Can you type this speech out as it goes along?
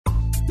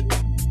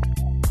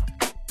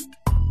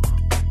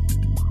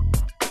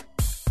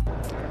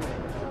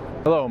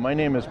Hello, my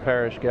name is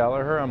Parrish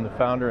Galliher. I'm the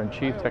founder and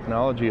chief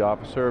technology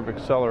officer of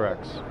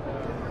Xcellerex.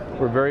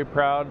 We're very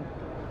proud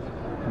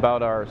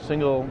about our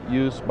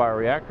single-use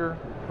bioreactor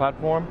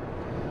platform.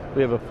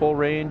 We have a full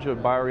range of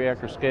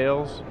bioreactor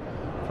scales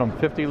from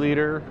 50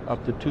 liter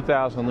up to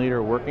 2,000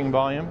 liter working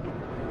volume.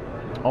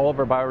 All of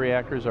our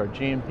bioreactors are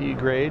GMP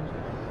grade,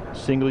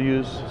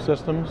 single-use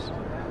systems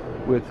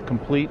with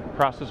complete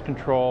process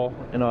control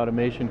and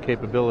automation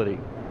capability.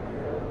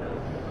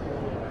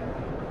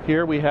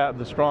 Here we have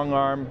the strong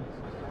arm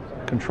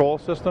control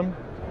system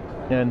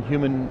and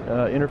human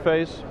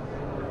interface,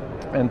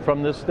 and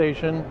from this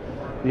station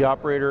the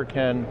operator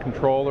can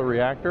control the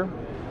reactor.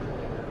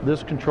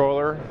 This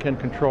controller can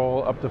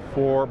control up to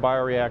 4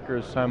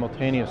 bioreactors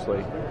simultaneously.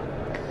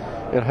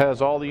 It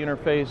has all the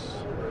interface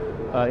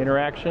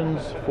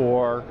interactions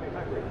for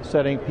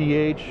setting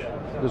pH,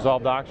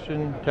 dissolved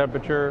oxygen,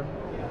 temperature,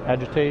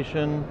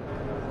 agitation,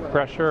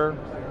 pressure,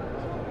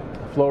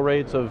 flow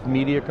rates of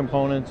media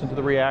components into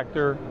the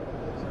reactor,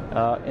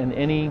 and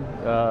any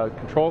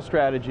control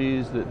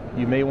strategies that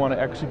you may want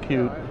to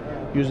execute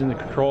using the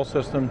control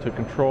system to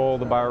control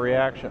the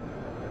bioreaction.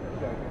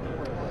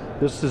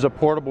 This is a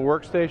portable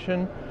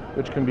workstation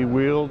which can be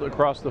wheeled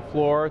across the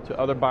floor to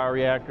other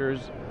bioreactors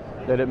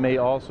that it may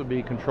also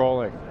be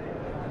controlling.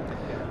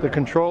 The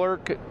controller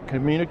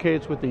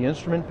communicates with the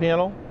instrument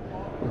panel,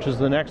 which is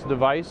the next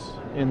device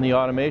in the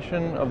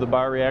automation of the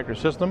bioreactor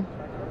system.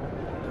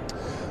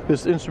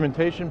 This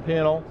instrumentation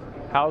panel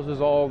houses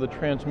all the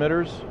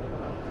transmitters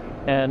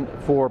and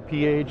for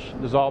pH,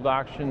 dissolved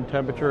oxygen,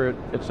 temperature,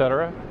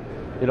 etc.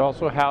 It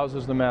also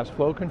houses the mass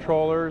flow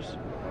controllers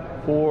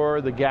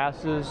for the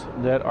gases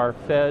that are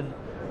fed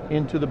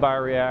into the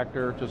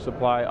bioreactor to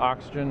supply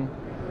oxygen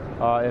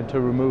and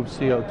to remove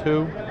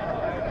CO2.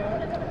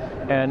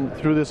 And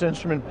through this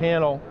instrument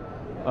panel,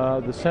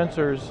 the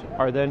sensors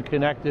are then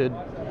connected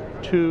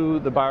to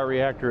the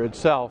bioreactor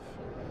itself,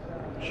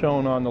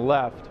 shown on the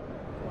left.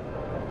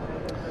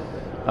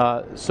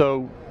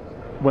 So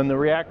when the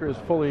reactor is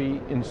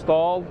fully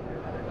installed,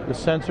 the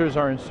sensors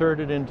are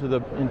inserted into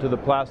the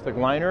plastic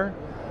liner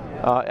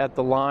at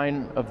the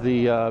line of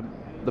the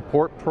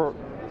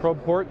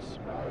probe ports,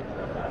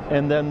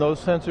 and then those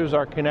sensors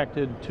are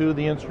connected to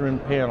the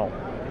instrument panel.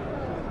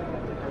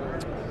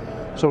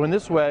 So in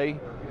this way,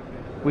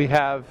 we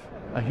have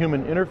a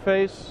human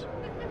interface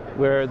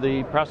where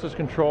the process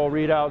control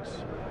readouts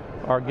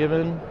are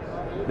given,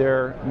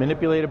 they're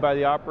manipulated by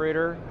the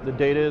operator, the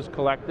data is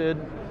collected,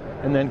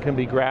 and then can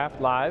be graphed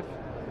live.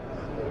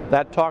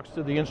 That talks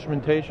to the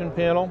instrumentation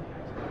panel,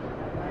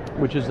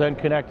 which is then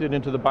connected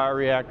into the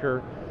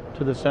bioreactor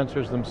to the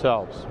sensors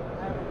themselves.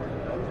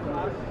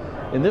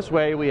 In this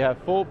way, we have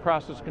full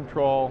process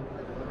control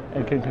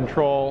and can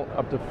control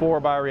up to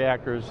 4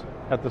 bioreactors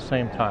at the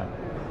same time.